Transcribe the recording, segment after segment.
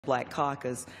Black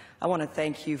Caucus, I want to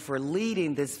thank you for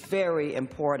leading this very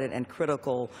important and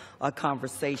critical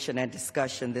conversation and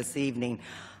discussion this evening.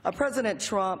 President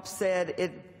Trump said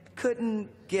it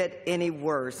couldn't get any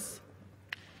worse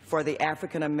for the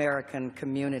African American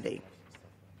community.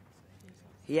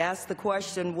 He asked the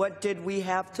question, what did we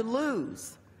have to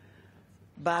lose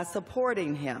by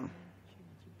supporting him?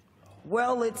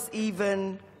 Well, it's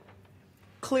even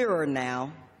clearer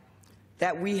now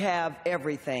that we have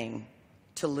everything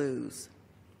to lose,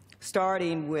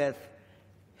 starting with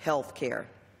health care.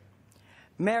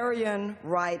 Marion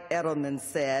Wright Edelman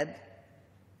said,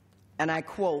 and I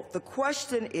quote, "The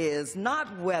question is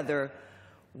not whether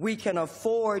we can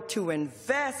afford to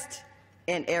invest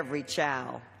in every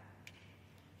child,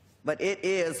 but it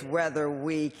is whether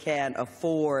we can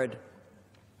afford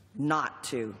not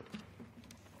to."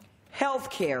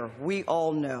 Health care, we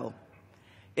all know,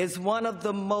 is one of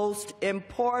the most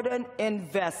important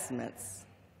investments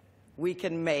we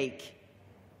can make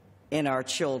in our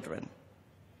children.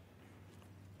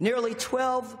 Nearly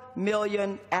 12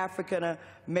 million African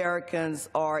Americans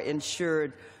are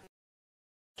insured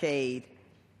Medicaid.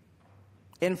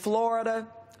 In Florida,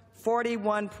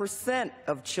 41%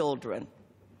 of children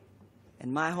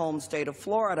in my home state of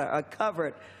Florida are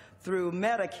covered through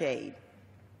Medicaid.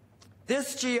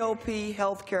 This GOP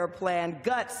health care plan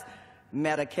guts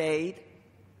Medicaid,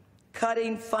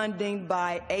 cutting funding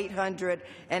by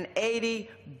 $880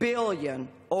 billion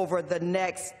over the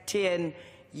next 10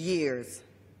 years.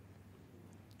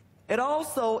 It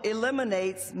also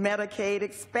eliminates Medicaid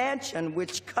expansion,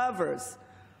 which covers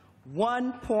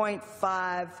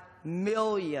 1.5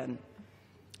 million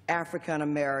African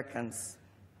Americans.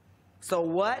 So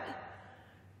what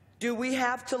do we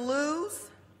have to lose?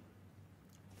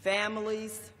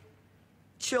 Families,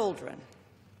 children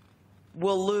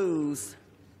will lose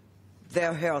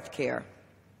their health care.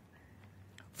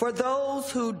 For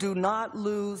those who do not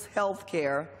lose health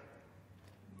care,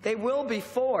 they will be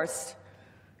forced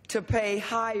to pay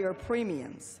higher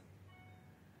premiums.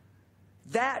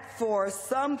 That, for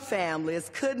some families,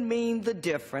 could mean the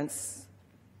difference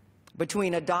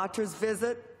between a doctor's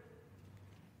visit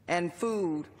and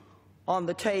food on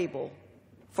the table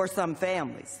for some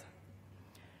families.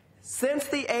 Since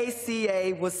the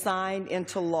ACA was signed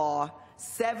into law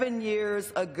 7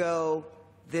 years ago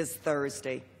this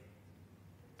Thursday,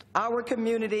 our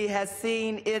community has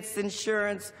seen its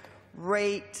insured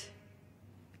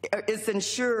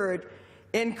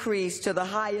increase to the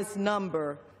highest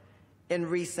number in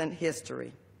recent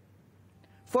history.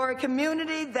 For a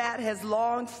community that has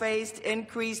long faced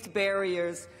increased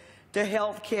barriers to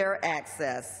health care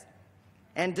access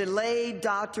and delayed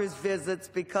doctor's visits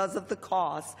because of the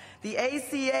cost, the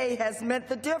ACA has meant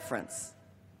the difference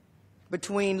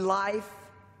between life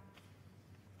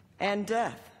and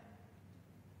death.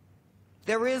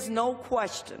 There is no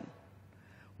question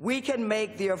we can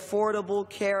make the Affordable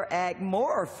Care Act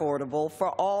more affordable for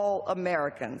all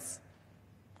Americans,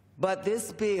 but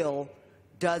this bill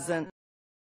doesn't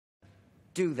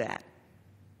do that.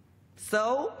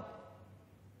 So,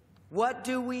 what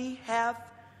do we have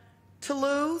to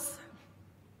lose?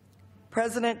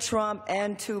 President Trump,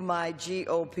 and to my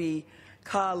GOP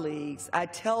colleagues, I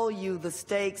tell you the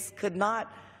stakes could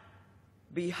not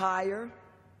be higher.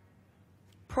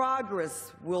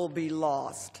 Progress will be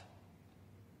lost.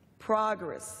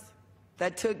 Progress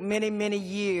that took many, many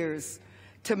years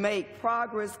to make.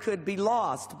 Progress could be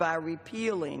lost by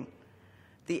repealing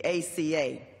the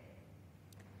ACA.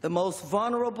 The most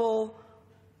vulnerable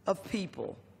of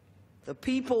people, the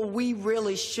people we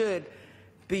really should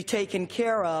be taking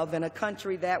care of in a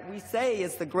country that we say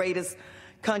is the greatest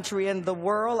country in the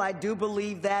world. I do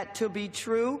believe that to be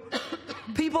true.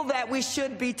 People that we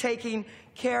should be taking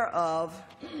care of,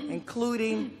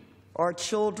 including our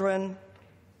children,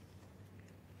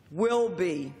 will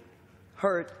be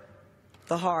hurt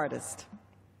the hardest.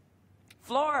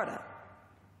 Florida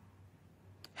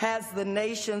has the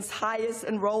nation's highest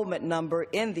enrollment number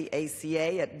in the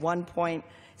ACA at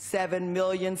 1.7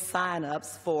 million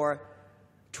sign-ups for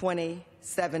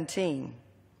 2017.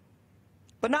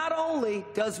 But not only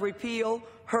does repeal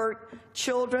hurt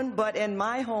children, but in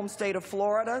my home state of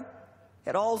Florida,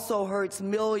 it also hurts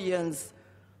millions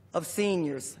of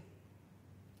seniors.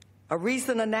 A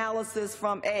recent analysis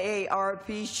from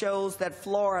AARP shows that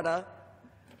Florida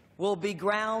will be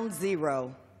ground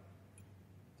zero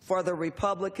for the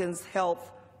Republicans'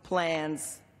 health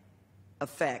plan's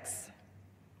effects.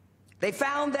 They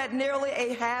found that nearly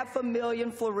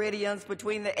 500,000 Floridians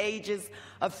between the ages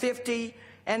of 50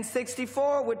 and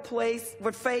 64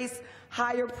 would face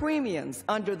higher premiums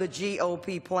under the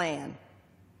GOP plan.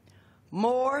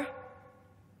 More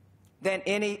than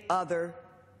any other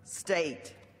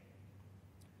state.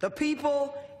 The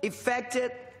people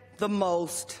affected the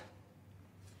most,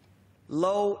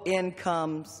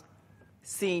 low-income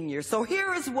seniors. So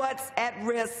here is what's at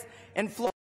risk in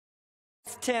Florida's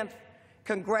 10th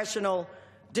congressional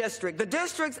district. The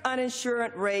district's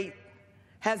uninsured rate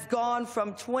has gone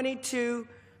from 22%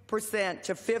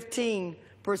 to 15%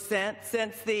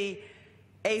 since the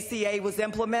ACA was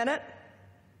implemented.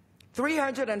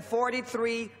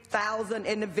 343,000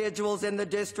 individuals in the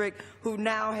district who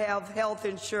now have health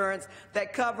insurance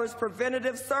that covers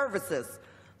preventative services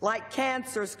like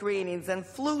cancer screenings and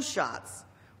flu shots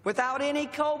without any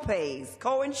co-pays,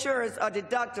 co-insurance, or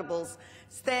deductibles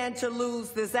stand to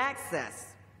lose this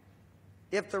access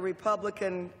if the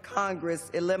Republican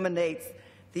Congress eliminates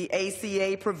the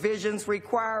ACA provisions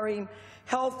requiring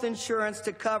health insurance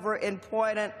to cover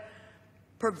important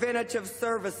preventative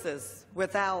services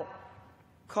without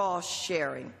cost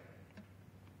sharing.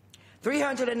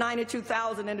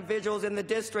 392,000 individuals in the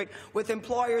district with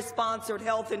employer-sponsored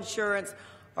health insurance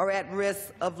are at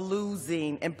risk of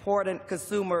losing important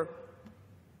consumer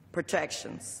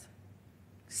protections.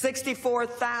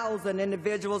 64,000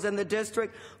 individuals in the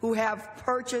district who have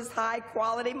purchased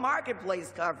high-quality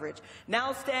marketplace coverage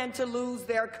now stand to lose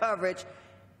their coverage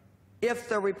if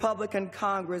the Republican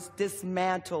Congress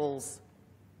dismantles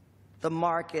the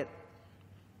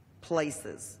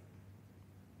marketplaces.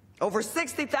 Over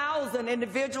 60,000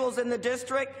 individuals in the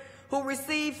district who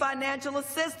received financial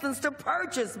assistance to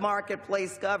purchase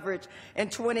marketplace coverage in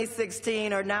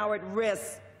 2016 are now at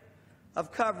risk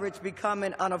of coverage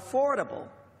becoming unaffordable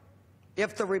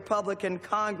if the Republican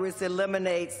Congress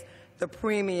eliminates the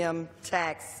premium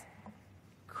tax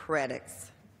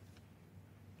credits.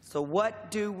 So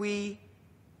what do we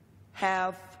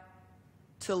have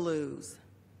to lose?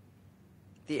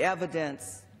 The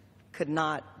evidence could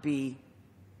not be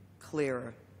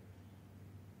clearer.